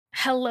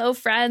Hello,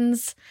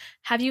 friends.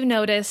 Have you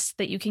noticed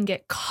that you can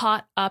get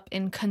caught up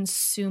in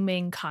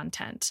consuming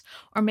content?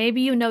 Or maybe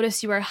you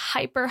notice you are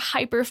hyper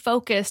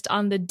focused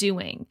on the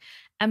doing.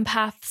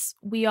 Empaths,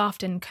 we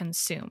often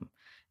consume.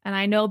 And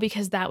I know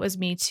because that was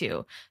me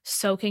too,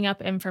 soaking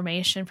up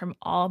information from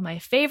all my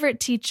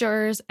favorite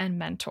teachers and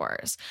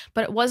mentors.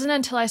 But it wasn't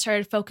until I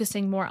started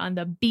focusing more on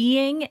the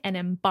being and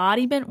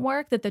embodiment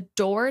work that the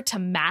door to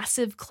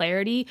massive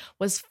clarity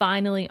was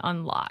finally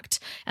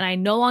unlocked. And I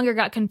no longer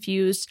got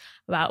confused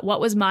about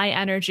what was my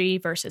energy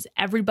versus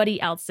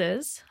everybody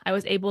else's. I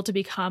was able to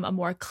become a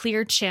more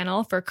clear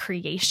channel for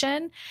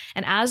creation,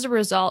 and as a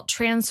result,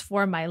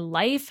 transform my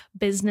life,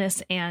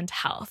 business, and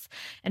health.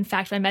 In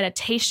fact, my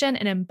meditation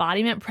and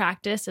embodiment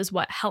practice is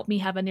what helped me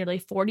have a nearly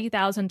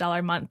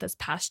 $40,000 month this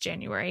past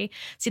January,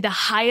 see the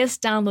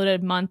highest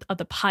downloaded month of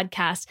the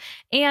podcast,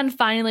 and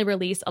finally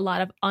release a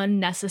lot of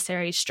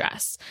unnecessary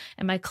stress.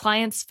 And my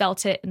clients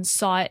felt it and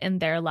saw it in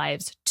their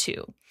lives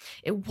too.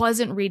 It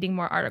wasn't reading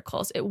more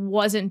articles. It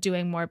wasn't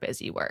doing more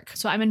busy work.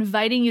 So I'm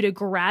inviting you to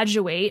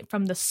graduate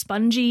from the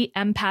spongy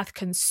empath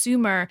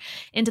consumer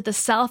into the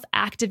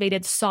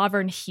self-activated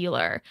sovereign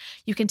healer.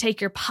 You can take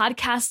your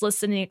podcast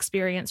listening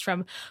experience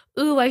from,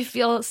 ooh, I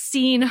feel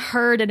seen,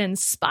 heard, and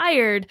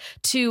inspired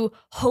to,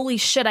 holy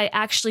shit, I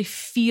actually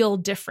feel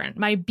different.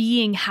 My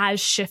being has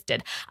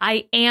shifted.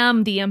 I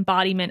am the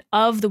embodiment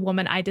of the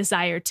woman I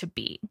desire to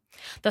be.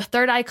 The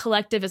Third Eye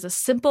Collective is a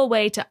simple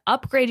way to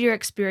upgrade your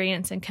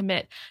experience and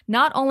commit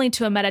not only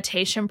to a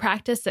meditation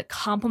practice that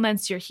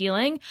complements your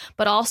healing,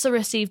 but also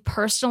receive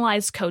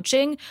personalized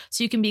coaching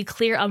so you can be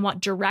clear on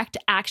what direct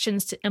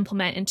actions to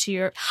implement into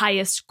your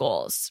highest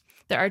goals.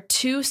 There are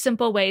two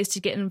simple ways to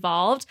get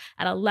involved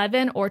at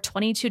 $11 or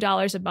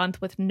 $22 a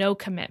month with no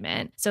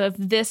commitment. So if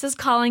this is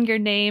calling your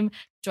name,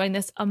 join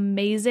this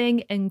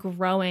amazing and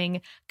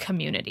growing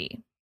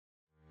community.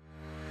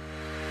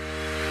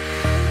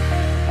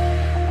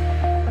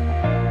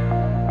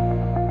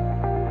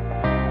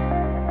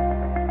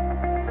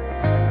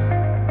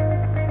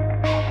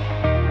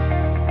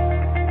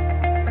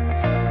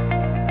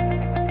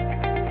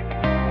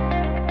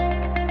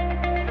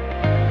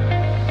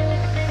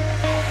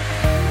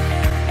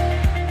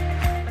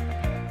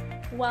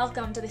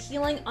 Welcome to the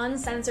Healing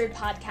Uncensored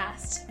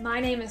podcast. My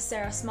name is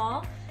Sarah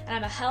Small, and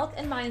I'm a health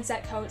and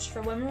mindset coach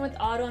for women with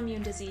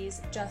autoimmune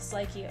disease just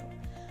like you.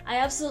 I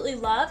absolutely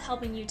love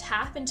helping you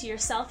tap into your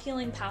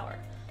self-healing power,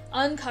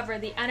 uncover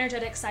the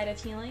energetic side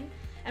of healing,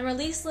 and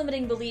release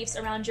limiting beliefs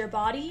around your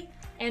body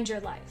and your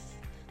life.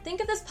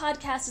 Think of this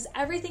podcast as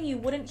everything you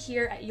wouldn't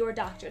hear at your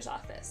doctor's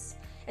office.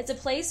 It's a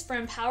place for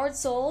empowered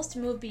souls to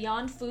move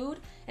beyond food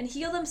and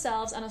heal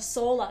themselves on a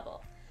soul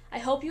level. I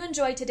hope you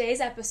enjoyed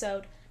today's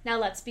episode. Now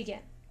let's begin.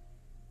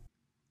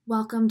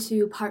 Welcome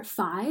to part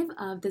 5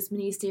 of this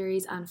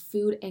mini-series on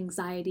food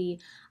anxiety.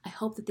 I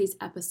hope that these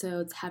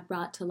episodes have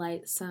brought to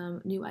light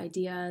some new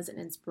ideas and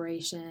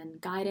inspiration,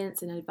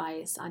 guidance and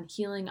advice on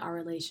healing our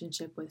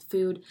relationship with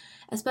food,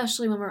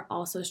 especially when we're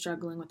also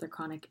struggling with a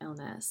chronic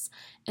illness.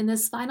 In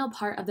this final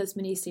part of this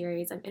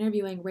mini-series, I'm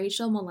interviewing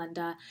Rachel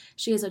Molenda.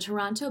 She is a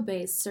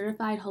Toronto-based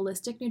certified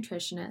holistic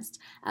nutritionist,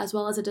 as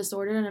well as a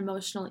disordered and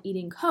emotional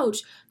eating coach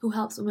who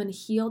helps women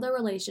heal their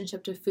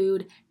relationship to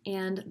food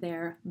and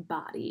their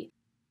body.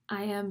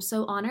 I am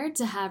so honored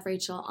to have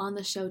Rachel on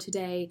the show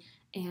today,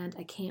 and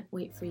I can't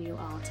wait for you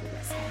all to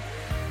listen.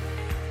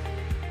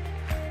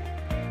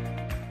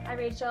 Hi,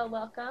 Rachel.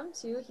 Welcome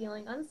to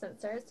Healing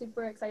Uncensored.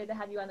 Super excited to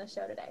have you on the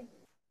show today.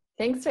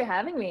 Thanks for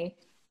having me.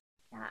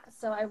 Yeah,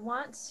 so I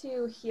want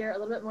to hear a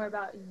little bit more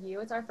about you.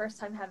 It's our first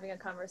time having a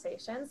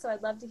conversation, so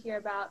I'd love to hear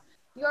about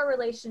your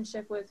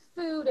relationship with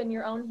food and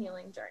your own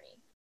healing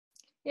journey.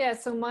 Yeah,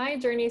 so my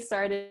journey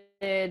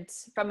started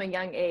from a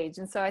young age,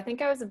 and so I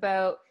think I was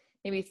about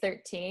maybe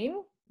 13,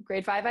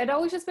 grade 5. I'd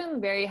always just been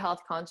very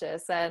health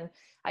conscious, and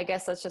I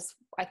guess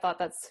I thought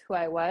that's who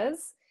I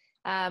was.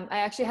 I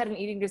actually had an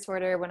eating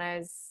disorder when I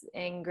was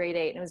in grade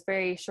 8, and it was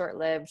very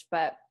short-lived,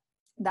 but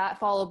that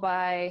followed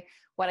by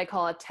what I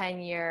call a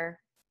 10-year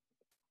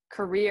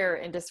career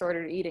in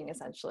disordered eating,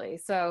 essentially.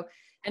 So,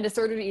 and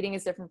disordered eating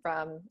is different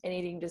from an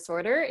eating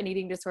disorder. An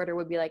eating disorder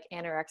would be like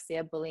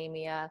anorexia,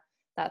 bulimia,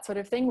 that sort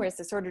of thing, whereas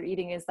disordered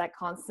eating is that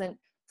constant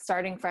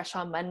starting fresh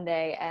on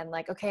Monday and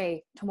like,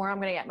 okay, tomorrow I'm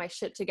going to get my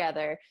shit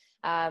together,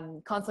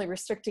 constantly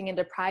restricting and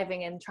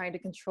depriving and trying to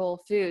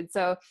control food.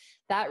 So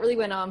that really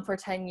went on for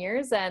 10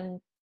 years. And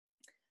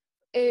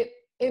it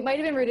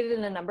might've been rooted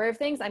in a number of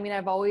things. I mean,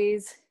 I'm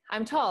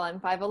tall, I'm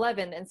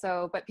 5'11". And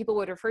so, but people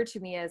would refer to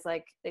me as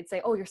like, they'd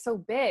say, oh, you're so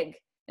big,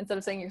 instead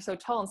of saying you're so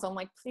tall. And so I'm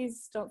like,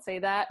 please don't say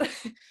that.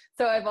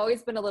 So I've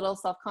always been a little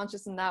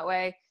self-conscious in that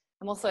way.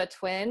 I'm also a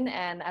twin.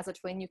 And as a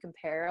twin, you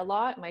compare a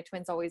lot. My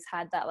twins always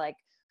had that like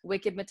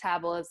wicked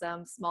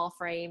metabolism, small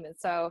frame. And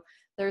so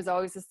there's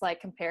always this like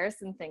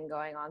comparison thing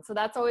going on. So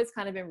that's always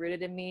kind of been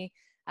rooted in me.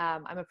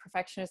 I'm a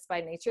perfectionist by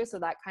nature. So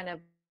that kind of,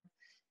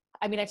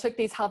 I mean, I took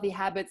these healthy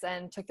habits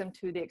and took them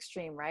to the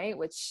extreme, right?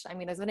 Which, I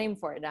mean, there's a name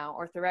for it now,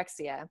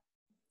 orthorexia.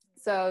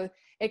 So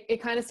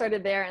it kind of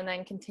started there and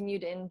then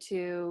continued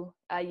into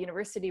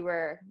university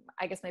where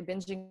I guess my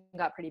binging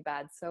got pretty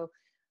bad. So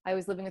I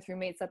was living with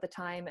roommates at the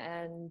time,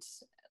 and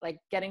like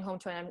getting home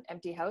to an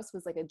empty house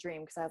was like a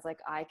dream, because I was like,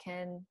 I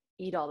can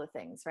eat all the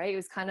things, right? It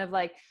was kind of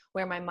like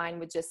where my mind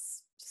would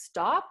just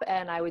stop,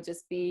 and I would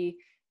just be,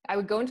 I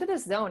would go into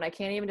this zone. I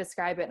can't even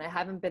describe it. And I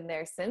haven't been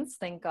there since,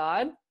 thank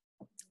God.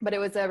 But it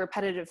was a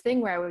repetitive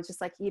thing where I would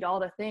just like eat all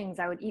the things.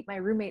 I would eat my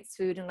roommate's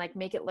food and like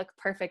make it look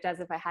perfect as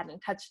if I hadn't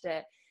touched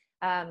it.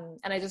 And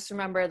I just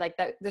remember like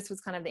that this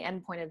was kind of the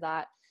end point of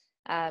that.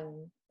 I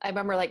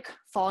remember like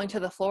falling to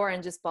the floor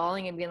and just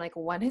bawling and being like,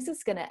 when is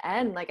this going to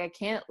end? Like, I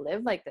can't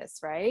live like this,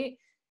 right?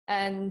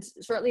 And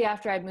shortly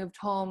after, I'd moved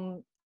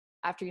home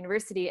after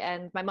university,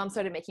 and my mom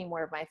started making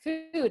more of my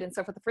food. And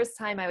so for the first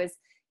time, I was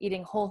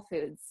eating whole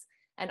foods.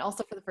 And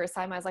also for the first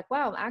time, I was like,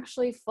 wow, I'm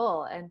actually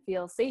full and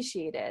feel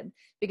satiated,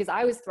 because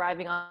I was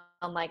thriving on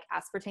like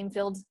aspartame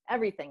filled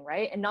everything,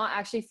 right? And not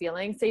actually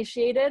feeling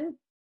satiated,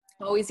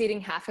 always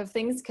eating half of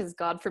things, because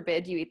God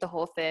forbid you eat the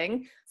whole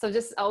thing. So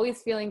just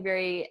always feeling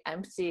very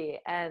empty.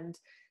 And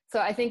so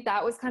I think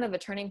that was kind of a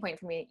turning point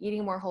for me,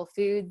 eating more whole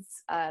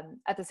foods.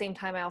 At the same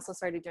time, I also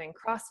started doing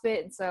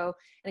CrossFit. And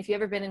if you've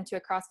ever been into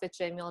a CrossFit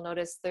gym, you'll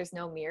notice there's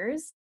no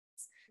mirrors.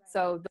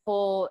 So the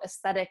whole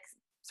aesthetic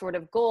sort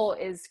of goal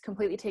is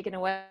completely taken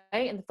away,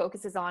 and the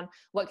focus is on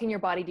what can your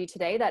body do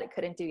today that it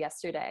couldn't do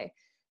yesterday.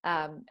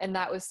 And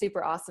that was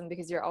super awesome,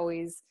 because you're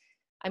always,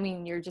 I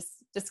mean, you're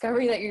just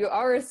discovering that you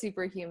are a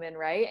superhuman,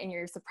 right? And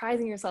you're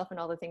surprising yourself in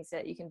all the things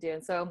that you can do.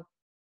 And so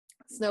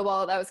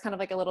snowball, that was kind of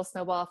like a little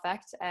snowball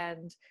effect.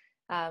 And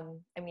I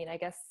mean, I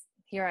guess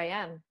here I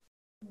am.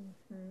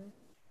 Mm-hmm.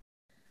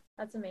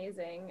 That's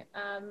amazing.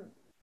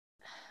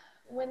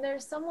 When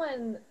there's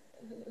someone,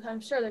 I'm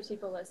sure there's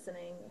people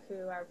listening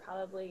who are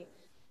probably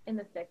in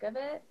the thick of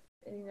it,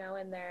 you know,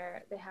 and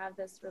they have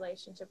this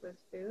relationship with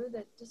food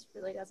that just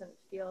really doesn't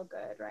feel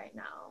good right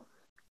now.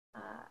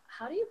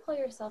 How do you pull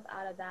yourself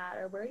out of that,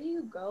 or where do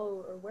you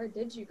go, or where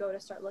did you go to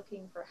start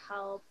looking for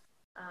help,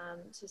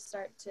 to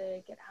start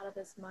to get out of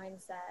this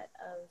mindset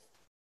of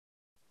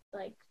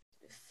like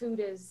food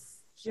is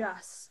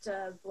just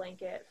a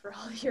blanket for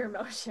all your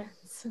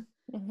emotions?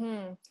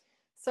 Mm-hmm.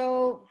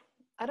 So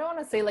I don't want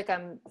to say like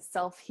I'm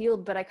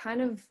self-healed, but I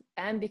kind of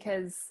am,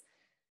 because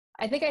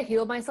I think I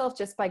healed myself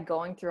just by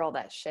going through all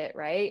that shit,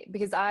 right?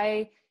 Because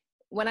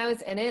when I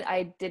was in it,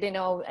 I didn't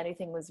know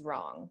anything was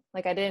wrong.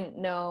 Like I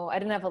didn't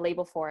have a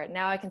label for it.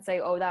 Now I can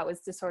say, oh, that was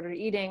disordered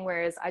eating,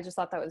 whereas I just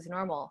thought that was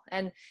normal.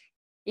 And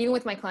even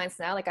with my clients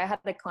now, like I had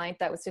a client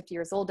that was 50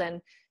 years old,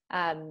 and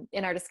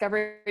in our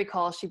discovery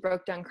call, she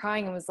broke down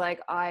crying and was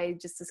like, I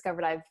just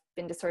discovered I've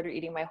been disordered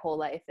eating my whole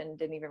life and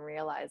didn't even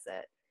realize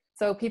it.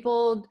 So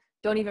people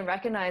don't even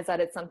recognize that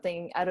it's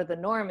something out of the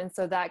norm. And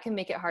so that can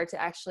make it hard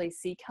to actually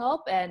seek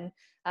help and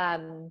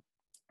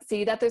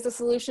see that there's a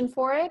solution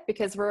for it,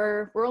 because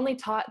we're only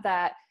taught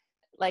that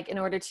like in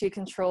order to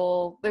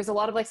control, there's a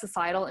lot of like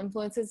societal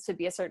influences to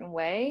be a certain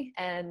way.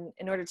 And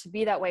in order to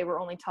be that way, we're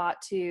only taught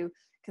to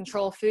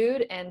control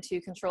food and to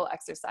control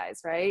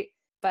exercise, right?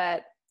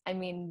 But I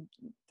mean,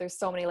 there's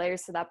so many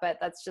layers to that, but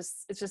it's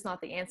just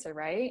not the answer,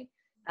 right?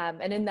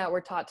 And in that,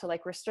 we're taught to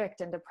like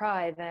restrict and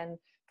deprive and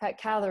cut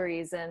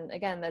calories. And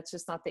again, that's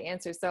just not the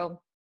answer.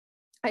 So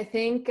I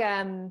think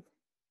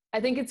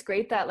it's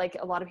great that like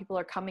a lot of people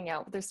are coming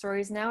out with their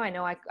stories now. I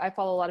know I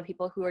follow a lot of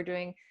people who are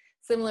doing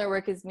similar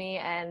work as me,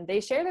 and they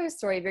share their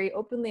story very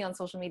openly on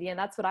social media. And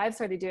that's what I've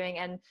started doing.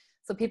 And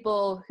so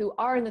people who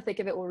are in the thick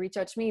of it will reach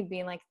out to me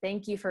being like,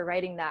 thank you for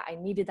writing that. I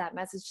needed that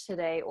message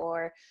today.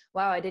 Or,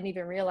 wow, I didn't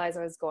even realize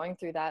I was going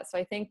through that. So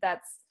I think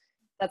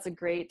that's a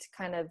great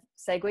kind of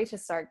segue to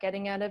start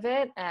getting out of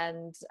it.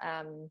 And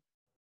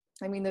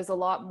I mean, there's a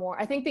lot more.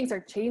 I think things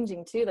are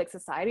changing too, like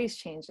society's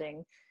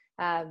changing.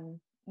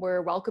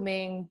 We're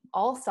welcoming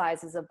all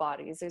sizes of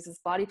bodies. There's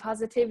this body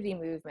positivity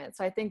movement.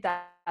 So I think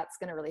that's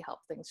going to really help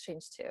things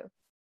change too.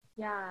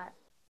 Yeah.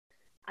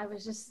 I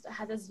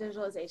had this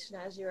visualization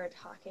as you were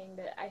talking,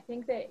 that I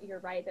think that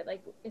you're right, that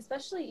like,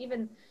 especially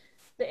even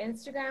the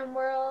Instagram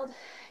world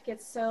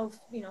gets so,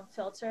 you know,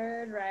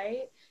 filtered,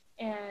 right?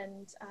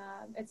 And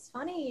it's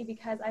funny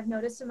because I've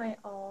noticed in my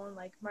own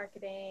like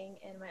marketing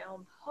and my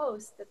own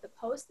posts that the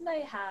posts that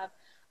I have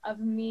of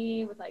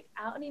me with like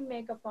out any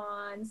makeup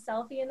on,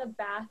 selfie in the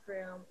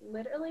bathroom,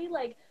 literally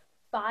like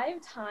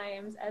 5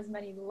 times as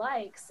many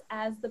likes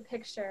as the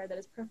picture that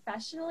is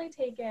professionally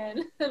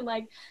taken and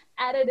like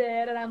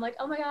edited, and I'm like,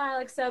 oh my god, I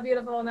look so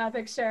beautiful in that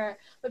picture.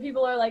 But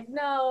people are like,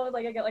 no,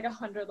 like I get like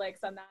 100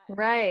 likes on that.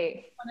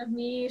 Right. One of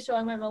me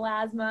showing my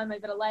melasma, my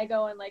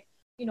vitiligo, and like,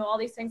 you know, all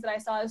these things that I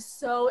saw is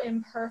so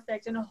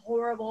imperfect and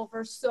horrible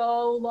for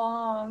so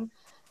long.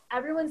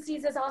 Everyone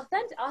sees as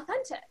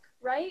authentic,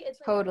 right? It's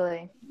like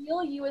Totally. the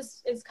real you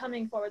is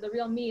coming forward. The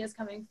real me is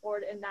coming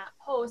forward in that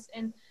post,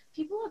 and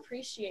people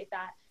appreciate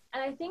that.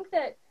 And I think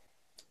that,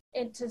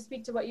 and to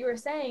speak to what you were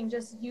saying,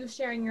 just you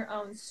sharing your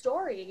own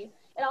story,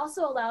 it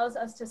also allows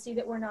us to see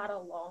that we're not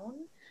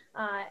alone,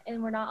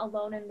 and we're not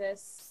alone in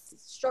this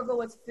struggle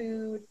with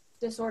food,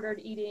 disordered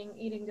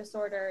eating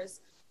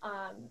disorders,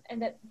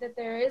 and that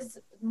there is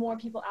more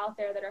people out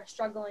there that are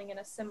struggling in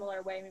a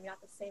similar way, maybe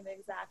not the same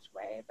exact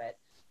way, but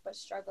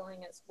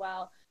struggling as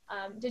well.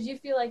 Did you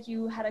feel like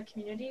you had a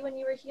community when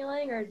you were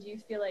healing, or do you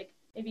feel like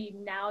maybe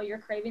now you're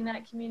craving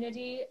that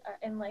community?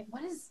 And like,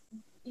 what is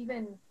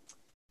even,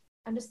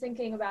 I'm just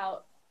thinking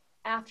about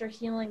after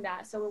healing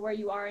that, so where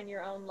you are in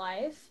your own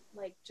life,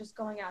 like just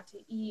going out to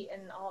eat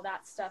and all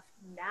that stuff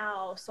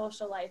now,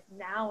 social life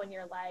now in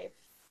your life,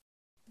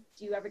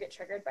 do you ever get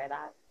triggered by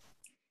that?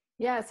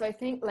 Yeah, so I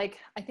think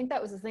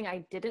that was the thing.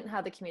 I didn't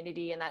have the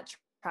community and that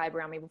tribe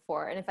around me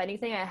before. And if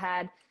anything, I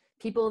had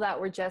people that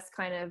were just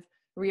kind of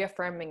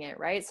reaffirming it,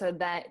 right? So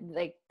that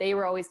like they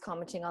were always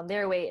commenting on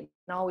their weight and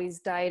always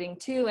dieting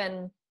too.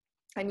 And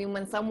I mean,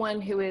 when someone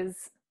who is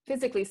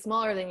physically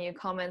smaller than you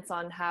comments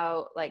on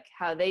how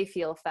they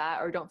feel fat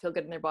or don't feel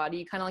good in their body,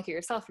 you kind of look at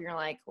yourself and you're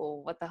like,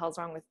 well, what the hell's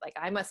wrong with, like,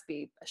 I must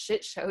be a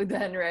shit show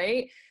then,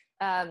 right?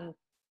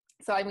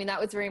 So I mean, that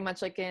was very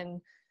much like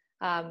in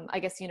I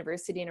guess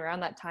university, and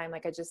around that time,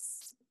 like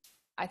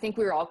I think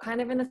we were all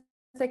kind of in the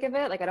thick of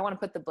it. Like, I don't want to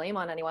put the blame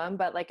on anyone,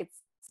 but like it's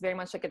very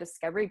much like a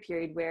discovery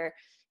period where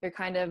you're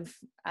kind of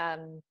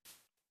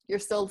you're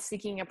still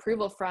seeking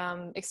approval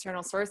from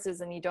external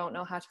sources and you don't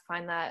know how to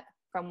find that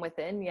from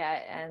within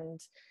yet. And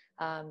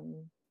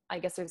I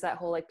guess there's that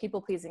whole like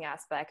people pleasing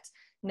aspect.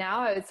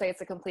 Now I would say it's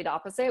the complete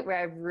opposite, where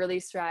I've really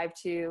strived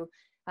to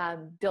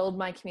build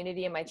my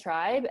community and my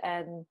tribe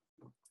and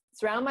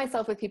surround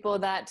myself with people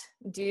that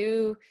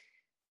do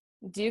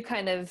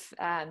kind of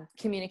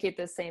communicate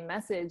the same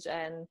message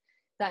and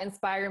that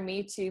inspire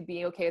me to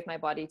be okay with my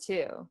body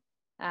too.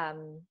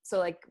 So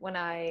like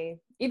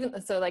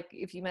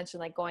if you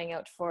mentioned like going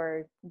out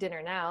for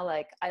dinner now,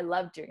 like I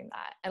love doing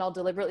that, and I'll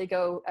deliberately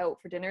go out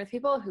for dinner with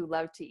people who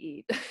love to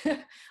eat.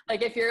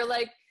 Like if you're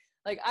like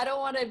I don't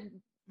want to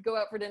go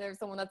out for dinner with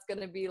someone that's going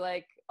to be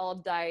like all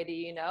diety,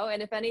 you know?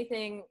 And if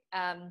anything,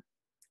 I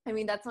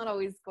mean, I'm not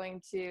always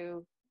going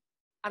to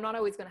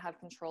have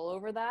control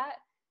over that.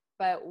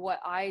 But what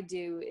I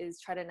do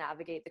is try to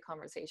navigate the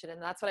conversation. And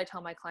that's what I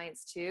tell my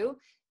clients too.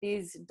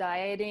 These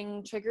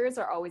dieting triggers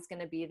are always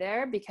going to be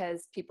there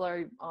because people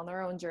are on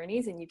their own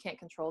journeys and you can't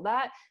control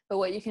that. But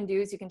what you can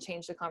do is you can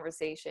change the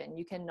conversation.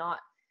 You cannot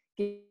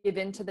give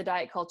into the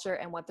diet culture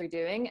and what they're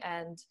doing.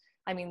 And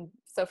I mean,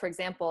 so for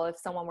example, if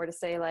someone were to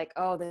say like,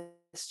 oh,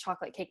 this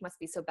chocolate cake must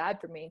be so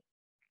bad for me,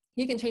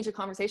 you can change the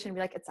conversation and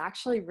be like, it's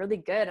actually really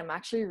good. I'm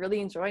actually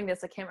really enjoying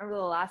this. I can't remember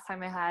the last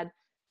time I had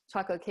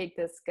chocolate cake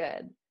this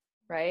good.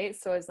 Right?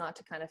 So as not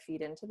to kind of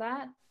feed into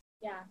that.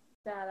 Yeah,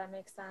 that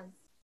makes sense.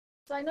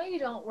 So I know you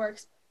don't work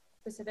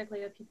specifically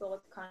with people with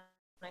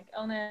chronic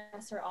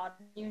illness or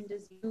autoimmune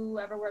disease. Do you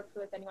ever work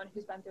with anyone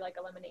who's been through like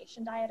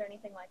elimination diet or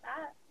anything like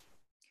that?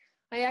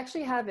 I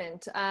actually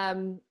haven't.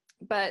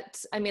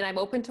 But I mean, I'm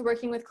open to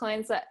working with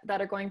clients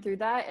that are going through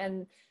that.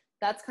 And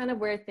that's kind of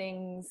where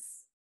things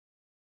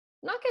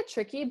not get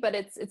tricky, but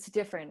it's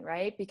different,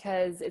 right?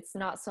 Because it's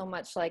not so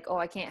much like, oh,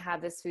 I can't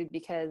have this food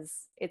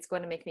because it's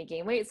going to make me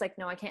gain weight. It's like,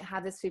 no, I can't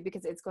have this food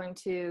because it's going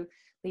to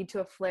lead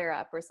to a flare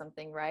up or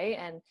something, right?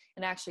 And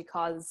actually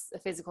cause a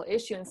physical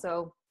issue. And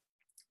so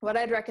what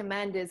I'd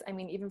recommend is, I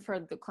mean, even for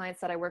the clients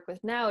that I work with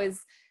now,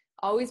 is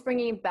always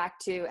bringing it back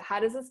to,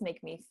 how does this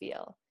make me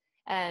feel?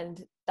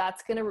 And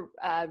that's going to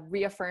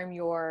reaffirm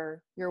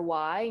your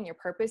why and your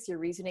purpose, your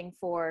reasoning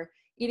for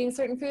eating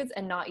certain foods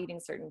and not eating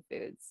certain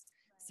foods.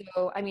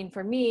 So, I mean,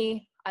 for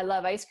me, I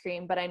love ice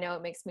cream, but I know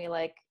it makes me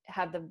like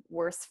have the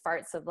worst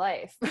farts of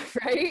life,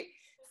 right?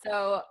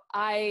 So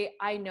I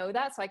know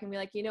that, so I can be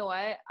like, you know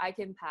what, I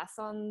can pass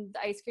on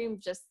the ice cream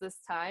just this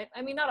time.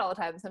 I mean, not all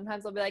the time.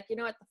 Sometimes I'll be like, you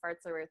know what, the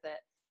farts are worth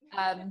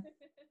it.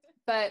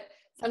 But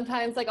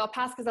sometimes like I'll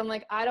pass because I'm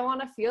like, I don't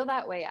want to feel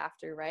that way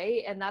after,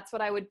 right? And that's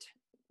what I would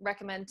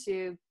recommend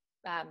to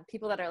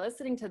people that are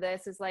listening to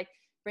this, is like,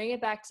 bring it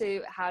back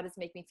to, how does it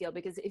make me feel?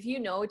 Because if you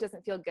know it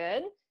doesn't feel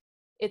good,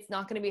 it's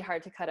not going to be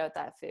hard to cut out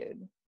that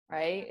food,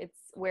 right?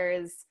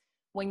 Whereas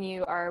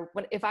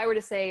if I were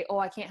to say, oh,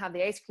 I can't have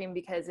the ice cream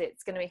because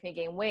it's going to make me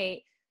gain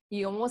weight,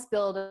 you almost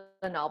build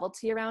a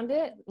novelty around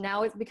it.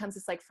 Now it becomes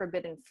this like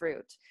forbidden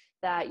fruit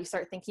that you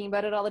start thinking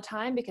about it all the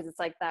time because it's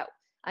like that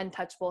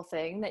untouchable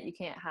thing that you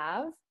can't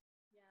have.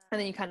 Yeah. And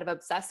then you kind of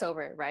obsess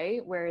over it,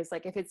 right? Whereas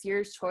like if it's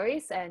your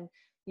choice and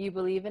you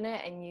believe in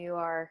it and you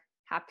are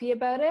happy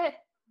about it,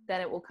 then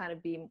it will kind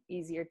of be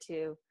easier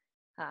to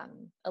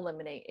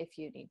eliminate if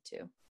you need to.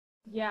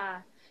 Yeah.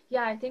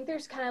 I think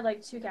there's kind of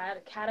like two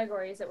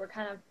categories that we're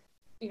kind of,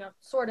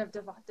 sort of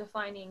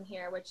defining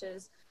here, which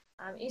is,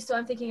 so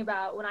I'm thinking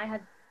about when I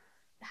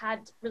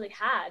had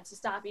to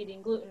stop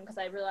eating gluten because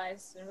I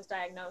realized and was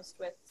diagnosed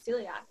with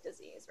celiac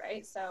disease,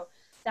 right? So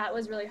that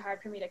was really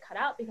hard for me to cut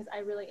out because I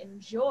really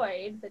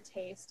enjoyed the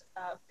taste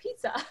of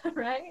pizza,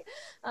 right?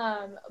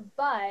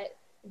 But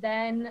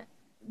then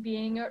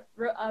being a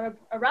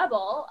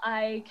rebel,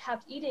 I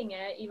kept eating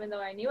it even though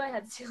I knew I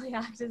had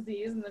celiac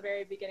disease in the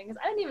very beginning,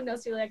 because I didn't even know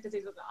celiac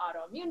disease was an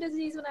autoimmune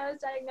disease when I was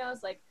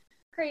diagnosed, like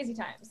crazy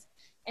times.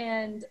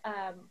 And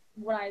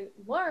what I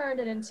learned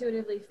and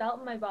intuitively felt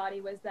in my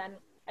body was then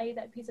I ate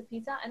that piece of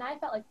pizza and I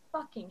felt like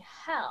fucking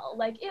hell.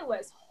 Like it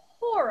was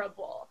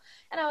horrible.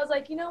 And I was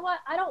like, you know what?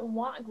 I don't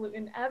want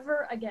gluten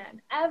ever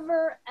again,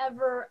 ever,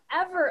 ever,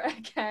 ever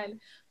again,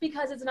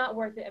 because it's not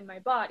worth it in my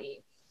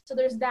body. So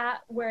there's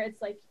that where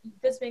it's like,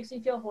 this makes me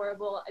feel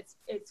horrible.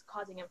 It's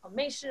causing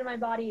inflammation in my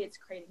body. It's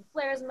creating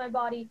flares in my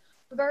body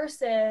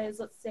versus,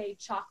 let's say,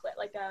 chocolate,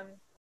 like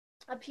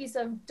a piece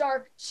of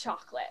dark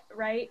chocolate,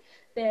 right?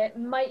 That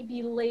might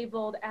be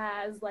labeled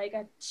as like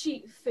a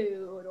cheat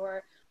food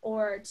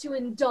or too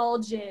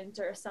indulgent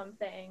or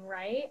something,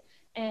 right?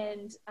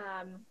 And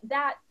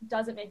that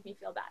doesn't make me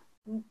feel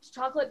bad.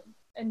 Chocolate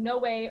in no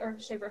way or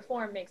shape or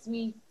form makes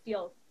me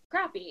feel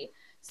crappy.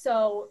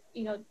 So,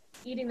 you know,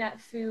 eating that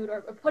food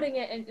or putting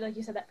it in, like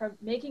you said, that for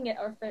making it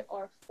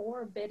or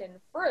forbidden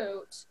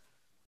fruit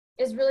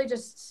is really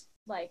just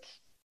like,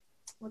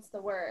 what's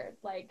the word?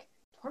 Like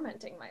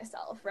tormenting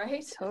myself,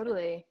 right?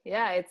 Totally.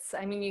 Yeah.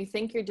 I mean, you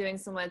think you're doing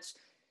so much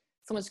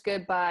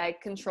good by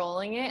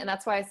controlling it. And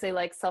that's why I say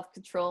like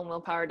self-control and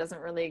willpower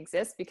doesn't really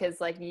exist,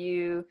 because like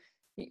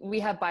we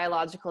have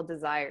biological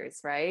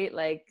desires, right?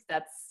 Like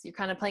you're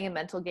kind of playing a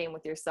mental game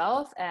with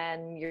yourself,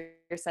 and you're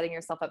setting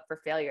yourself up for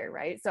failure,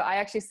 right? So I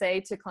actually say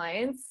to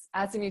clients,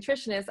 as a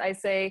nutritionist, I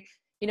say,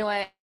 you know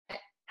what,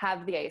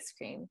 have the ice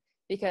cream,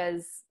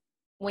 because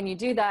when you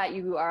do that,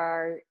 you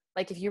are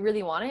like, if you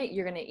really want it,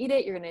 you're going to eat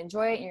it, you're going to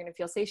enjoy it, you're going to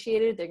feel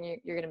satiated, then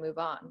you're going to move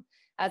on,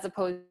 as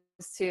opposed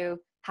to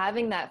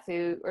having that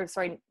food, or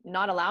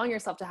not allowing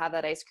yourself to have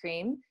that ice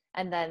cream,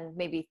 and then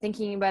maybe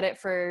thinking about it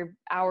for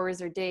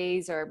hours or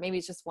days, or maybe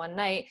it's just one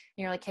night, and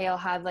you're like, hey, I'll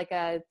have like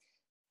a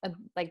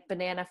like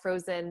banana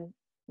frozen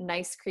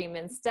ice cream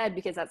instead,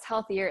 because that's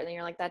healthier. And then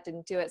you're like, that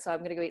didn't do it, so I'm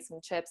going to go eat some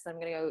chips, and I'm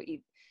going to go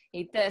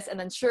eat this. And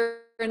then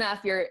sure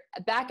enough, you're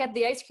back at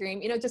the ice cream.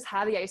 You know, just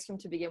have the ice cream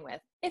to begin with,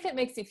 if it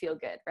makes you feel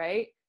good,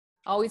 right?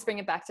 Always bring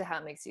it back to how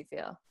it makes you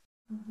feel.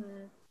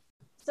 Mm-hmm.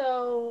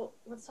 So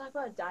let's talk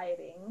about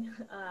dieting.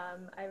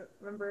 I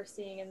remember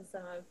seeing in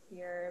some of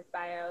your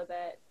bio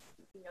that,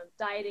 you know,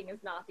 dieting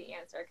is not the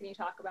answer. Can you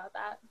talk about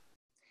that?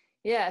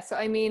 Yeah. So,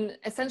 I mean,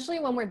 essentially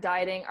when we're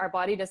dieting, our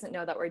body doesn't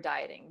know that we're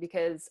dieting,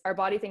 because our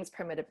body thinks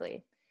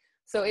primitively.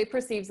 So it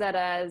perceives that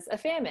as a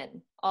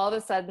famine. All of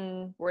a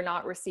sudden, we're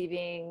not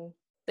receiving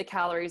the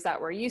calories that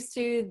we're used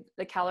to,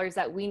 the calories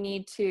that we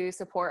need to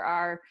support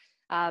our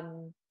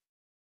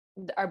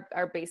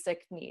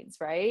basic needs,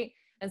 right?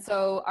 And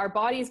so our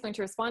body is going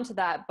to respond to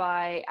that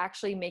by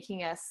actually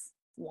making us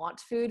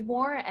want food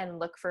more and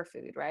look for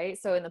food, right?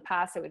 So in the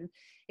past,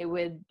 it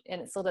would,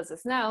 and it still does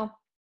this now,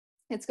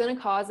 it's going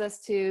to cause us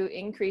to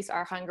increase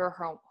our hunger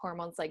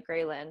hormones like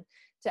ghrelin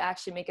to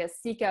actually make us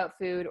seek out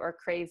food or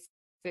crave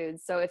food.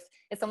 So if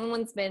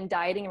someone's been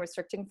dieting and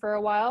restricting for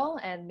a while,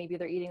 and maybe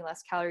they're eating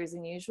less calories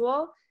than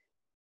usual,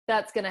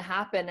 that's going to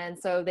happen. And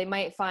so they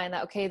might find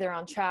that, okay, they're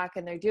on track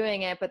and they're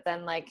doing it, but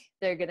then like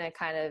they're going to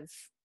kind of,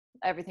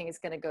 everything is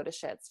going to go to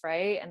shits,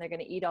 right? And they're going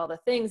to eat all the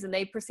things, and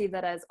they perceive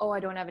that as, oh, I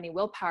don't have any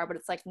willpower. But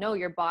it's like, no,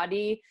 your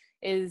body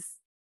is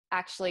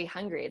actually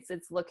hungry.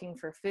 It's looking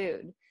for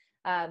food.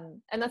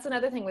 And that's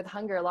another thing with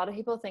hunger. A lot of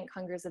people think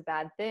hunger is a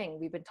bad thing.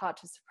 We've been taught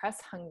to suppress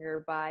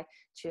hunger by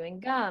chewing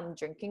gum,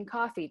 drinking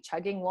coffee,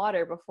 chugging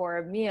water before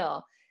a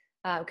meal,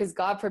 because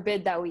God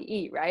forbid that we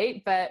eat,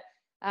 right? But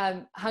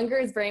hunger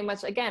is very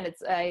much, again,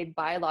 it's a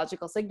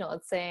biological signal.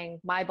 It's saying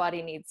my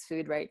body needs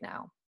food right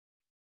now.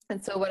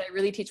 And so what I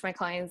really teach my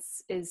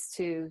clients is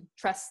to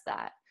trust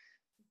that.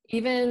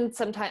 Even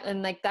sometimes,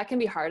 and like that can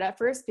be hard at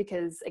first,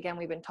 because again,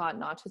 we've been taught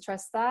not to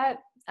trust that.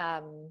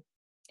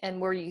 And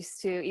we're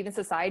used to, even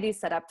society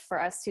set up for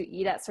us to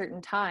eat at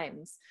certain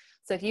times.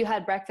 So if you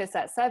had breakfast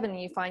at 7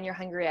 and you find you're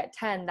hungry at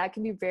 10, that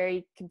can be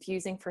very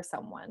confusing for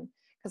someone,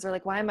 because they're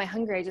like, why am I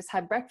hungry? I just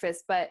had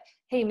breakfast. But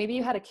hey, maybe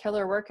you had a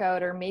killer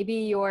workout, or maybe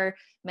you're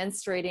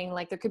menstruating.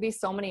 Like there could be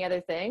so many other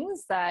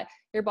things that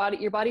your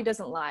body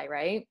doesn't lie,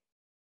 right?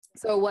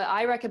 So what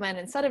I recommend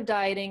instead of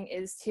dieting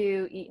is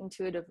to eat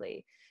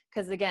intuitively.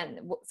 Because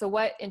again, so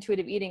what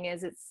intuitive eating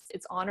is,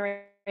 it's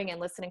honoring and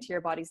listening to your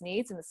body's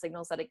needs and the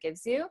signals that it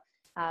gives you,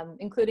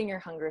 including your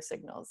hunger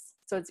signals.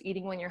 So it's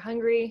eating when you're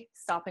hungry,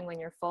 stopping when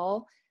you're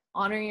full,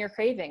 honoring your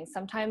cravings.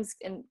 Sometimes,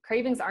 and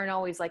cravings aren't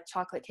always like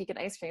chocolate cake and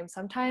ice cream.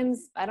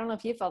 Sometimes, I don't know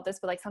if you felt this,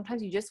 but like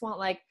sometimes you just want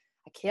like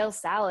a kale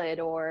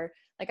salad, or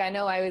like I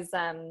know I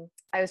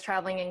was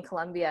traveling in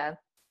Colombia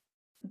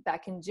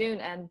back in June,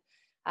 and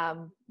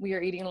we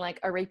were eating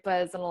like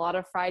arepas and a lot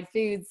of fried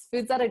foods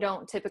that I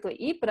don't typically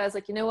eat. But I was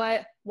like, you know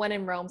what, when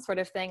in Rome sort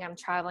of thing, I'm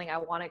traveling, I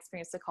want to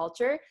experience the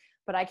culture.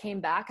 But I came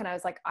back and I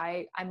was like,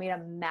 I made a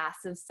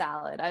massive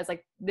salad. I was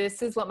like,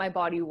 this is what my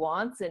body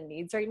wants and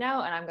needs right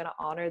now, and I'm going to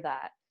honor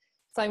that.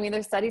 So, I mean,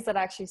 there's studies that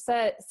actually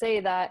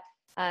say that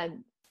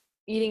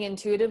eating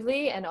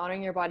intuitively and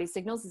honoring your body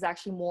signals is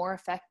actually more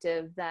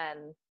effective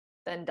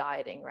than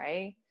dieting,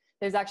 right?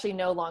 There's actually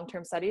no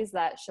long-term studies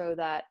that show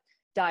that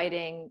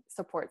dieting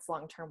supports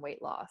long-term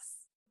weight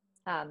loss.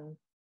 And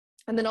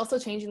then also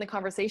changing the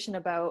conversation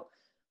about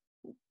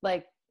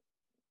like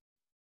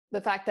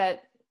the fact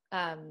that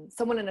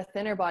someone in a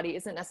thinner body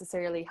isn't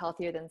necessarily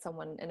healthier than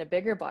someone in a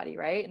bigger body,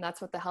 right? And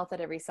that's what the Health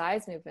at Every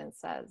Size movement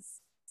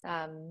says.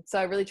 So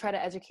I really try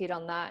to educate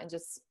on that, and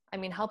just I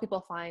mean, help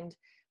people find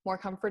more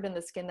comfort in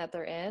the skin that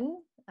they're in,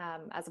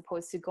 as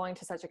opposed to going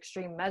to such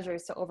extreme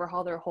measures to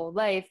overhaul their whole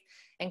life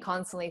and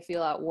constantly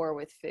feel at war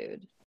with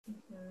food.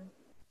 Mm-hmm.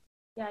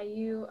 Yeah,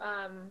 you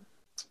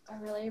are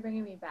really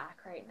bringing me back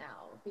right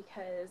now,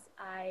 because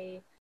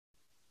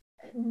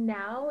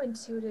now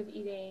intuitive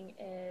eating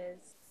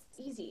is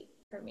easy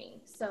for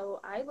me. So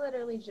I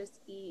literally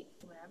just eat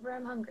whenever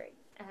I'm hungry,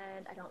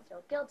 and I don't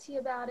feel guilty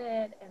about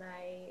it. And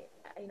I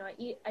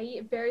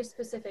eat very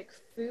specific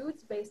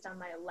foods based on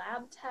my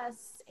lab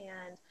tests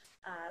and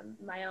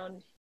my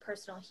own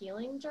personal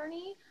healing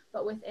journey.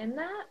 But within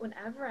that,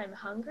 whenever I'm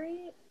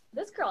hungry,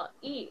 this girl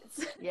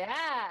eats.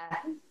 Yeah.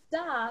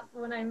 Stop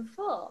when I'm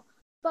full.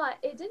 But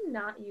it did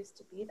not used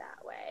to be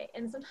that way.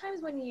 And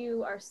sometimes when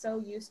you are so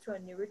used to a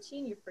new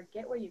routine, you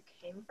forget where you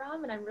came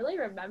from. And I'm really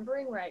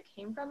remembering where I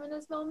came from in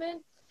this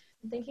moment.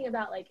 I'm thinking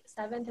about like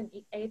 7th and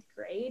 8th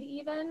grade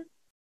even,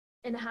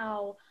 and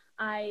how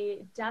I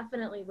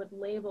definitely would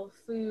label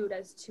food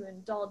as too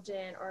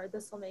indulgent, or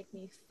this will make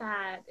me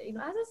fat. You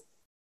know,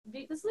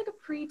 this is like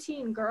a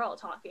preteen girl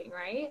talking,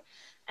 right?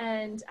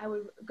 And I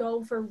would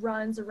go for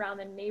runs around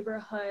the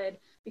neighborhood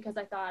because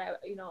I thought,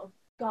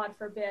 God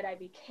forbid I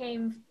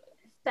became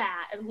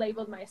fat and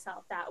labeled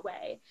myself that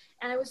way.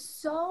 And I was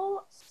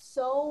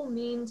so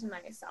mean to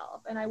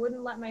myself, and I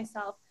wouldn't let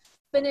myself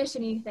finish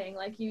anything,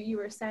 like you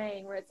were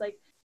saying, where it's like,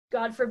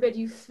 God forbid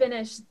you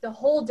finish the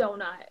whole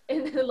donut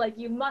and like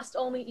you must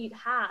only eat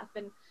half.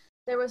 And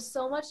there was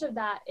so much of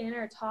that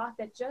inner talk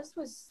that just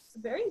was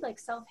very like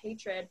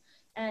self-hatred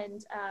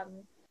and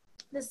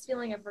this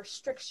feeling of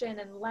restriction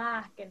and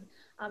lack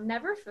and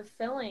never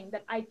fulfilling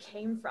that I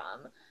came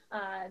from,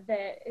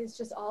 that is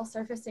just all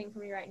surfacing for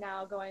me right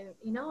now, going,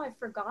 I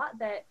forgot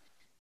that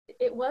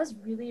it was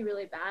really,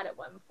 really bad at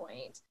one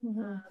point.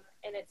 Mm-hmm.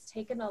 And it's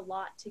taken a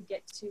lot to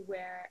get to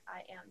where I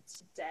am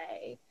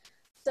today.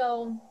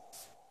 So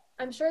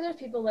I'm sure there's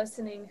people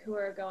listening who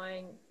are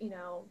going,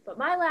 but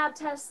my lab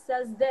test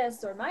says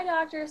this, or my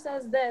doctor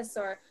says this,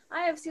 or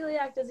I have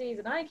celiac disease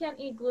and I can't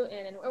eat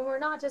gluten. And we're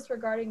not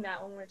disregarding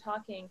that when we're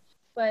talking,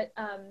 but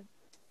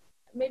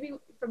maybe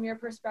from your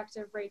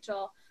perspective,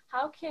 Rachel,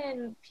 how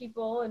can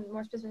people, and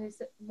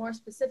more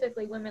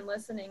specifically women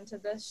listening to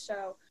this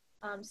show,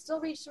 still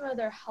reach some of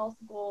their health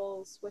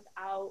goals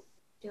without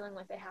feeling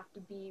like they have to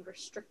be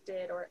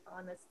restricted or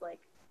on this like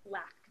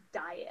lack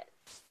diet?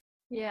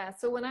 Yeah.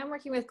 So when I'm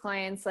working with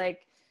clients, I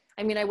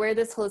wear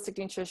this holistic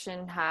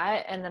nutrition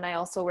hat, and then I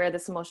also wear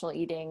this emotional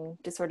eating,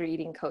 disorder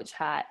eating coach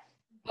hat,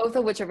 both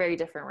of which are very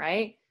different,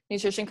 right?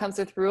 Nutrition comes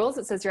with rules.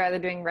 It says you're either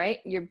doing it right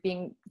and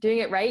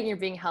you're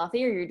being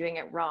healthy, or you're doing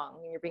it wrong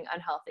and you're being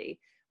unhealthy.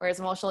 Whereas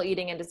emotional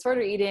eating and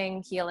disorder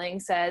eating healing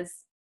says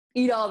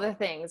eat all the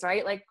things,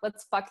 right? Like,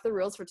 let's fuck the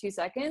rules for 2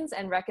 seconds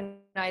and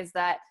recognize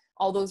that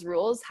all those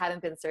rules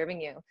haven't been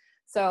serving you.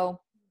 So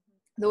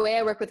the way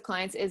I work with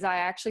clients is I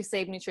actually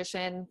save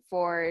nutrition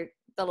for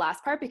the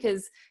last part,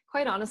 because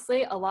quite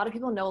honestly, a lot of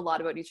people know a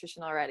lot about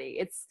nutrition already.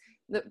 It's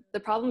the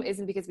problem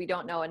isn't because we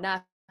don't know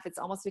enough. It's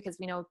almost because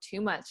we know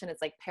too much, and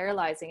it's like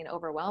paralyzing and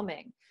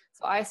overwhelming.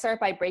 So I start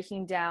by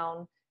breaking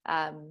down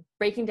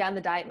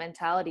the diet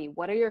mentality.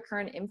 What are your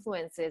current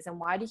influences, and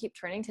why do you keep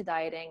turning to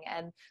dieting?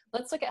 And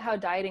let's look at how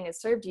dieting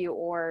has served you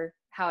or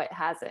how it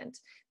hasn't.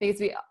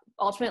 Because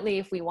ultimately,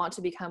 if we want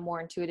to become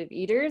more intuitive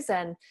eaters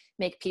and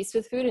make peace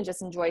with food and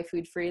just enjoy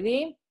food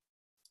freely,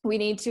 we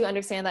need to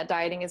understand that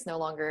dieting is no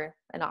longer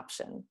an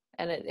option,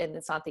 and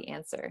it's not the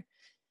answer.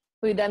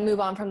 We then move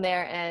on from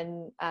there,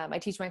 and I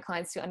teach my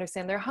clients to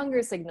understand their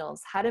hunger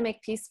signals, how to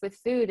make peace with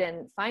food,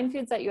 and find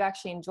foods that you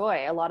actually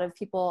enjoy. A lot of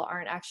people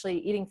aren't actually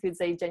eating foods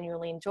they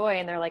genuinely enjoy,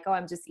 and they're like, oh,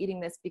 I'm just eating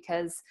this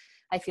because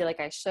I feel like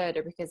I should,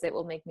 or because it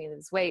will make me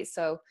lose weight.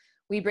 So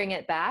we bring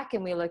it back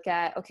and we look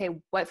at, okay,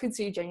 what foods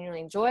do you genuinely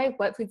enjoy?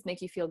 What foods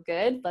make you feel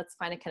good? Let's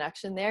find a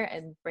connection there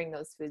and bring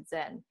those foods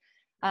in.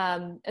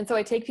 And so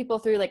I take people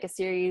through like a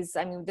series.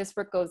 This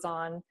work goes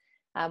on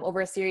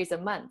over a series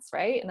of months,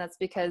 right? And that's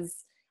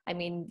because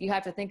you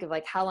have to think of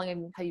like, how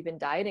long have you been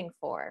dieting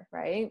for,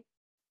 right?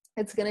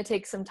 It's going to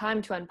take some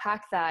time to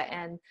unpack that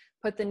and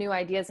put the new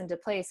ideas into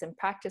place and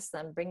practice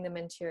them, bring them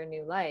into your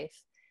new life.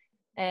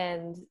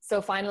 And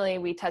so finally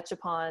we touch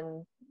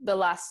upon the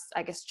last,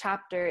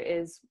 chapter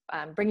is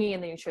bringing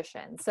in the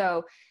nutrition.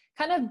 So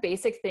kind of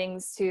basic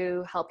things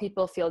to help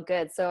people feel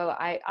good. So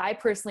I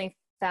personally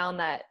found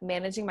that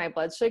managing my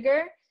blood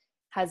sugar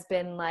has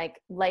been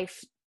like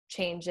life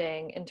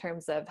changing in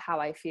terms of how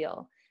I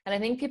feel. And I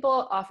think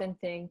people often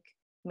think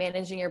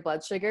managing your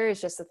blood sugar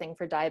is just a thing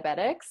for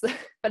diabetics.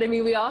 But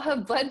we all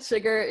have blood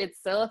sugar. It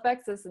still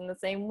affects us in the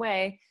same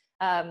way.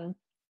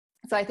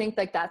 So I think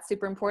like that's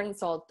super important.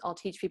 So I'll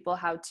teach people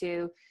how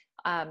to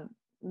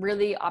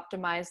really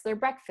optimize their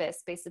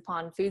breakfast based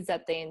upon foods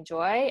that they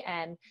enjoy.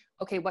 And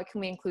okay, what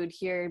can we include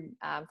here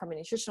from a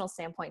nutritional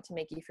standpoint to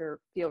make you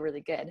feel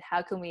really good?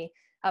 How can we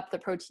up the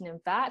protein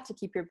and fat to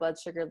keep your blood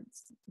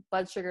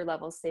sugar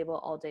levels stable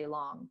all day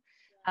long?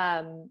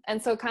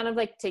 And so kind of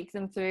like take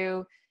them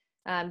through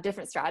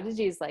different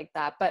strategies like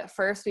that. But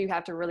first we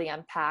have to really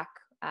unpack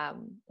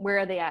where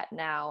are they at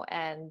now,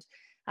 and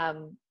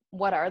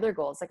what are their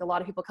goals. Like a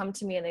lot of people come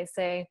to me and they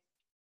say,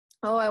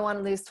 oh, I want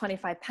to lose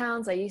 25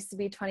 pounds. I used to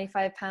be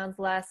 25 pounds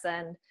less,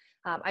 and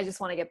I just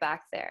want to get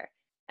back there.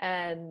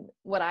 And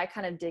what I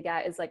kind of dig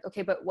at is like,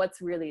 okay, but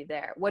what's really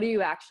there? What are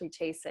you actually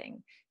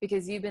chasing?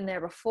 Because you've been there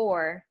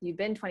before, you've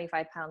been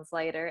 25 pounds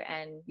lighter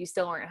and you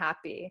still aren't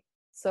happy.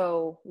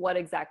 So what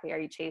exactly are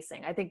you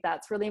chasing? I think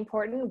that's really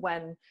important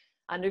when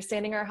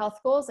understanding our health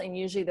goals. And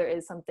usually there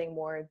is something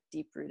more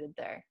deep rooted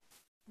there.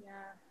 Yeah.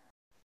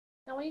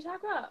 Now, when you talk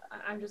about,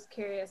 I'm just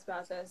curious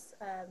about this,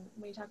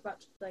 when you talk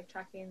about like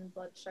tracking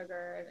blood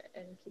sugar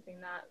and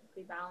keeping that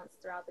pretty balanced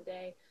throughout the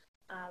day,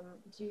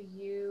 do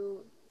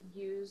you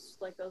use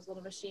like those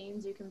little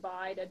machines you can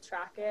buy to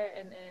track it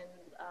and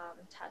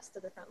test the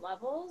different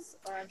levels?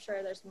 Or I'm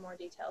sure there's more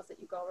details that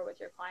you go over with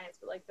your clients,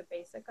 but like the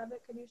basic of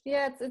it, could you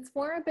share? Yeah, it's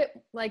more a bit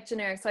like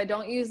generic. So I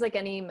don't use like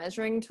any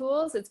measuring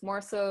tools. It's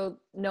more so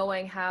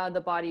knowing how the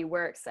body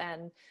works.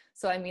 And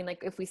so, I mean,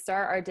 like if we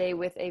start our day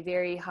with a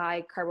very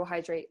high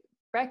carbohydrate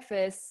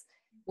breakfast,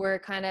 we're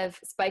kind of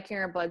spiking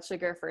our blood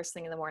sugar first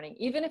thing in the morning,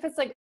 even if it's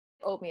like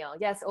oatmeal.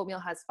 Yes,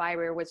 oatmeal has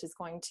fiber, which is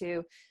going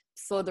to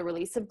slow the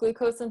release of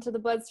glucose into the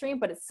bloodstream,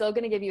 but it's still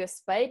going to give you a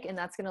spike, and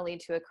that's going to lead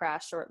to a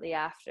crash shortly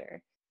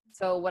after.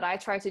 So what I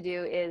try to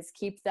do is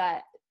keep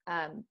the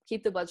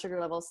blood sugar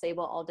level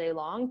stable all day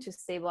long to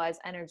stabilize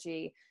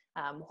energy,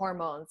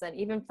 hormones, and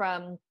even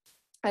from,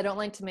 I don't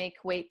like to make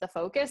weight the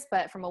focus,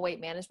 but from a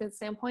weight management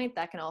standpoint,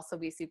 that can also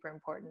be super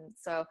important.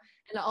 So,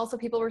 and also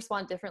people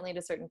respond differently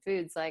to certain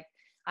foods. Like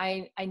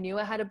I knew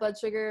I had a blood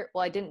sugar.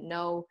 Well, I didn't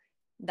know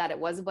that it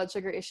was a blood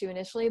sugar issue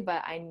initially,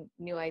 but I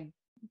knew I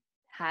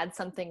had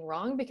something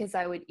wrong because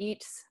I would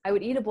eat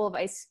a bowl of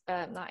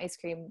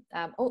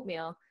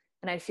oatmeal,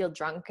 and I'd feel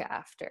drunk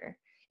after.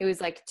 It was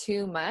like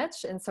too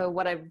much. And so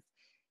what I've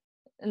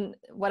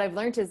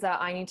learned is that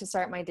I need to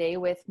start my day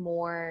with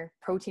more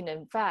protein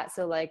and fat.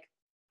 So like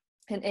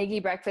an eggy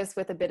breakfast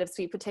with a bit of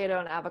sweet potato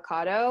and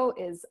avocado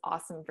is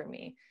awesome for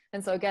me.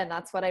 And so again,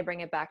 that's what I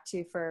bring it back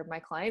to for my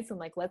clients. I'm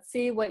like, let's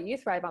see what you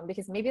thrive on,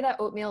 because maybe that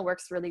oatmeal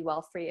works really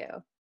well for you.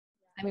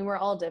 I mean, we're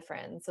all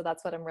different. So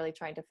that's what I'm really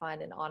trying to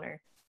find and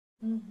honor.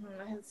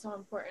 Mm-hmm. It's so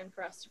important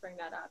for us to bring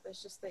that up.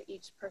 It's just that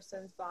each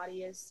person's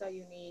body is so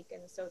unique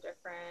and so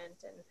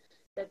different, and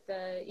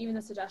that even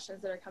the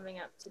suggestions that are coming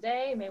up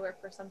today may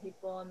work for some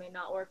people and may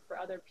not work for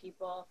other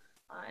people,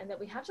 and that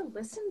we have to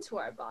listen to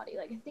our body.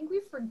 Like I think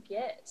we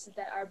forget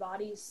that our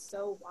body is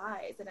so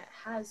wise and it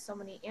has so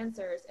many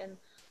answers, and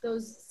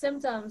those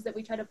symptoms that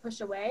we try to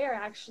push away are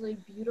actually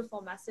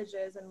beautiful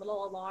messages and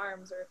little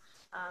alarms, or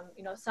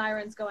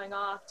sirens going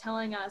off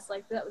telling us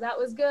like that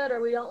was good,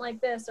 or we don't like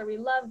this, or we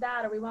love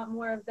that, or we want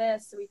more of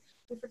this. So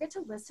we forget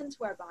to listen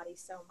to our body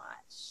so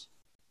much.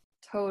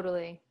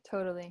 Totally.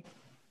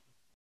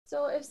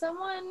 So if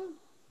someone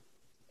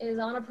is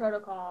on a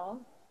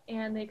protocol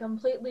and they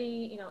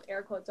completely,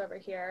 air quotes over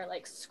here,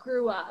 like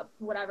screw up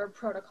whatever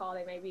protocol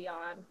they may be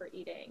on for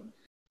eating.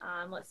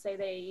 Let's say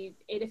they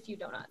ate a few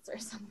donuts or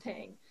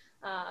something.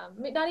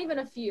 Not even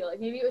a few, like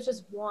maybe it was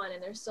just one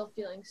and they're still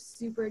feeling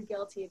super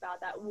guilty about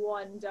that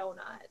one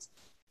donut.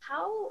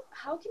 How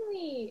can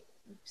we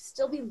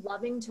still be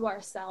loving to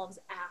ourselves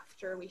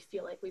after we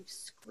feel like we've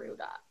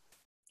screwed up?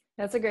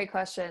 That's a great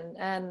question.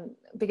 And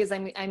because I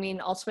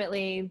mean,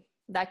 ultimately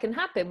that can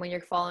happen when you're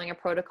following a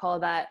protocol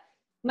that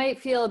might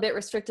feel a bit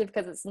restrictive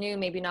because it's new,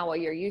 maybe not what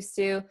you're used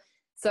to.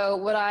 So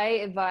what I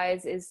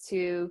advise is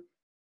to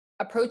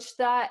approach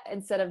that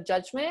instead of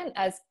judgment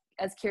as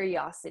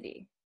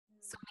curiosity.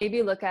 So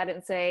maybe look at it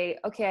and say,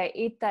 okay, I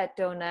ate that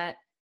donut.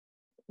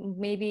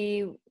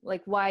 Maybe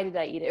like, why did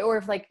I eat it?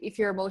 Or if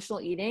you're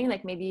emotional eating,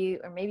 like maybe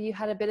you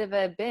had a bit of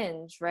a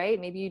binge, right?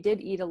 Maybe you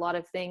did eat a lot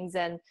of things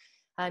and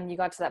you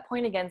got to that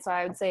point again. So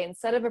I would say,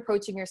 instead of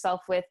approaching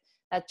yourself with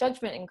that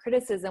judgment and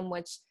criticism,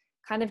 which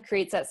kind of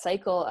creates that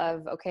cycle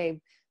of, okay,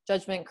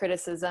 judgment,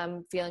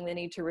 criticism, feeling the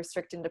need to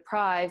restrict and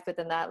deprive, but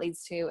then that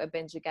leads to a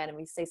binge again, and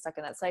we stay stuck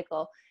in that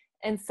cycle.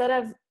 Instead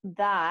of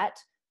that,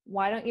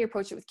 why don't you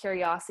approach it with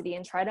curiosity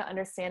and try to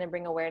understand and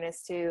bring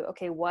awareness to,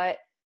 okay, what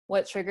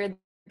triggered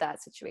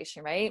that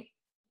situation, right?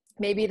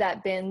 Maybe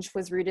that binge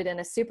was rooted in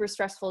a super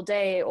stressful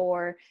day,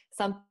 or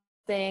something,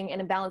 an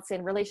imbalance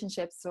in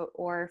relationships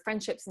or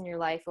friendships in your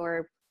life,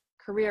 or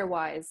career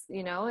wise,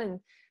 and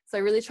so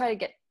I really try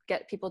to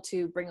get people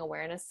to bring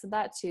awareness to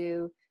that,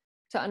 to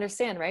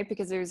understand, right?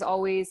 Because there's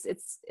always,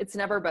 it's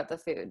never about the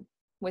food.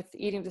 With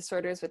eating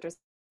disorders, with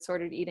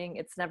disordered eating,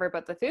 it's never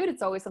about the food.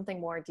 It's always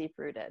something more deep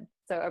rooted.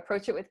 So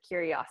approach it with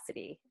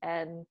curiosity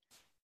and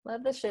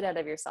love the shit out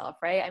of yourself,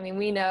 right? I mean,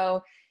 we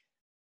know,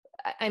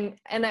 I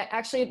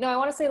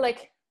want to say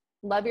like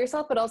love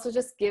yourself, but also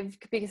just give,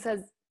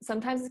 because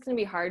sometimes it's going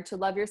to be hard to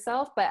love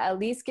yourself, but at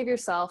least give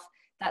yourself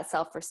that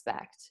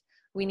self-respect.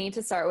 We need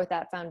to start with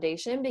that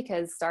foundation,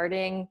 because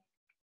starting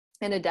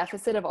in a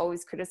deficit of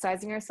always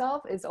criticizing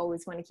ourselves is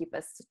always going to keep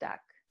us stuck.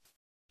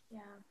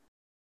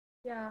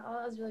 Yeah, oh,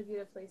 that was really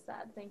beautifully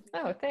said. Thank you.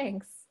 Oh,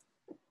 thanks.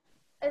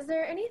 Is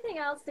there anything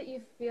else that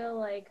you feel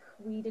like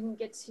we didn't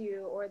get to,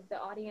 or the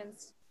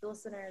audience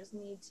listeners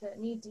need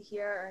to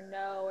hear or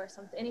know, or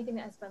something, anything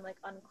that has been like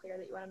unclear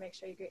that you want to make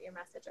sure you get your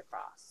message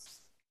across?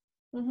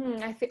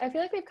 I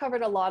feel like we've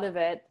covered a lot of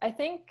it.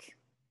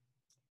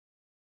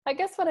 I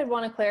guess what I'd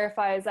want to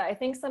clarify is that I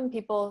think some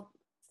people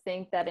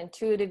think that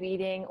intuitive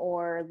eating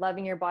or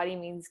loving your body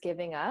means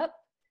giving up,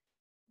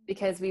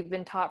 because we've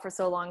been taught for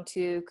so long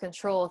to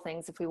control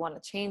things if we want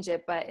to change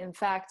it. But in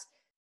fact,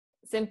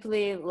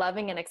 simply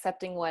loving and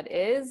accepting what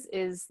is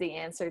the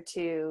answer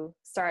to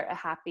start a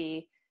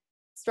happy,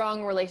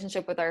 strong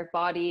relationship with our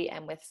body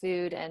and with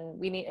food. And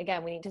we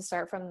need to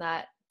start from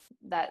that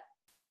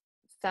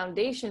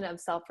foundation of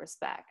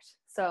self-respect.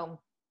 So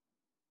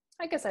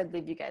I guess I'd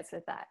leave you guys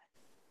with that.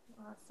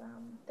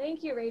 Awesome.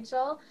 Thank you,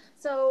 Rachel.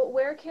 So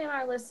where can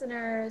our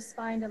listeners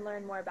find and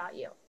learn more about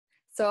you?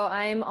 So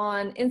I'm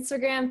on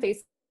Instagram,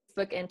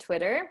 Facebook, and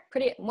Twitter,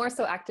 more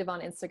so active on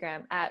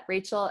Instagram at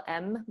Rachel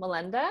M.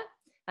 Molenda,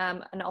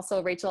 and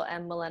also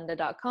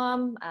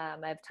rachelmmolenda.com. I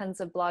have tons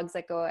of blogs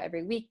that go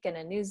every week and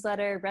a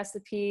newsletter,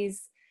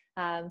 recipes,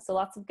 so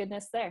lots of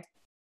goodness there.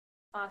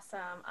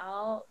 Awesome.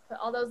 I'll put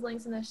all those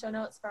links in the show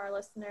notes for our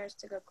listeners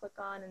to go click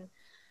on and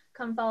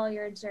come follow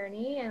your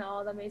journey and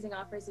all the amazing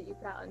offers that you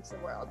put out into the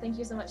world. Thank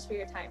you so much for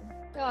your time.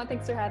 Oh,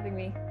 thanks for having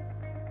me.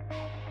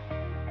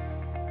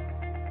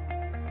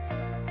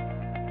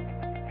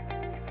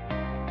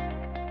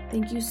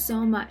 Thank you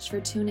so much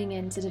for tuning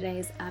in to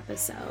today's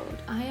episode.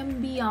 I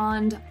am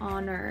beyond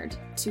honored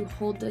to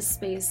hold this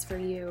space for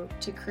you,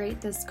 to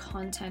create this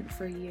content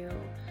for you,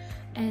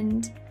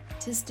 and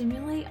to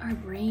stimulate our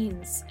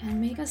brains and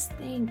make us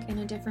think in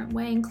a different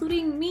way,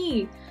 including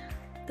me.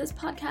 This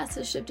podcast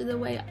has shifted the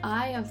way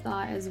I have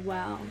thought as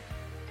well.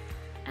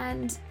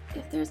 And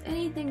if there's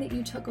anything that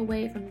you took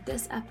away from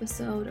this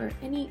episode or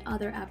any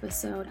other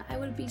episode, I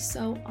would be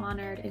so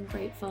honored and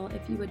grateful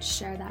if you would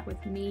share that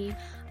with me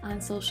on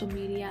social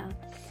media,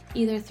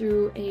 either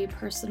through a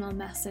personal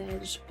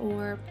message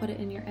or put it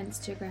in your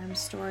Instagram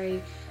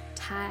story,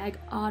 tag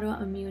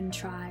Autoimmune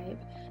Tribe,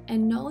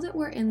 and know that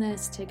we're in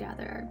this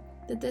together,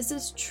 that this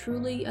is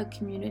truly a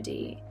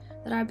community,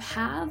 that our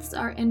paths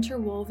are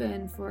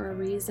interwoven for a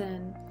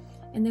reason,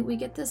 and that we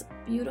get this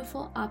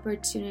beautiful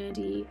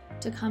opportunity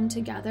to come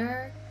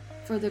together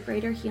for the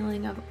greater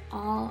healing of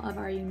all of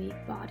our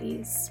unique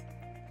bodies.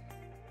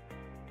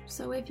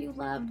 So if you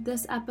loved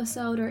this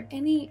episode or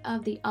any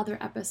of the other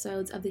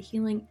episodes of the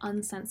Healing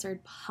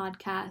Uncensored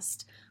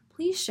podcast,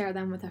 please share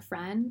them with a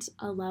friend,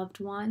 a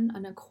loved one,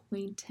 an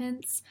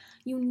acquaintance.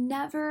 You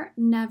never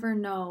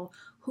know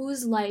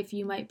whose life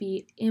you might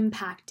be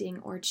impacting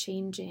or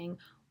changing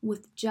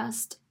with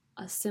just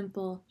a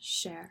simple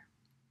share.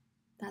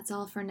 That's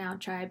all for now,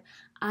 tribe.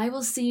 I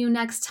will see you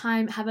next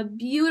time. Have a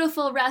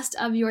beautiful rest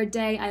of your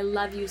day. I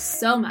love you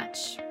so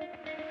much.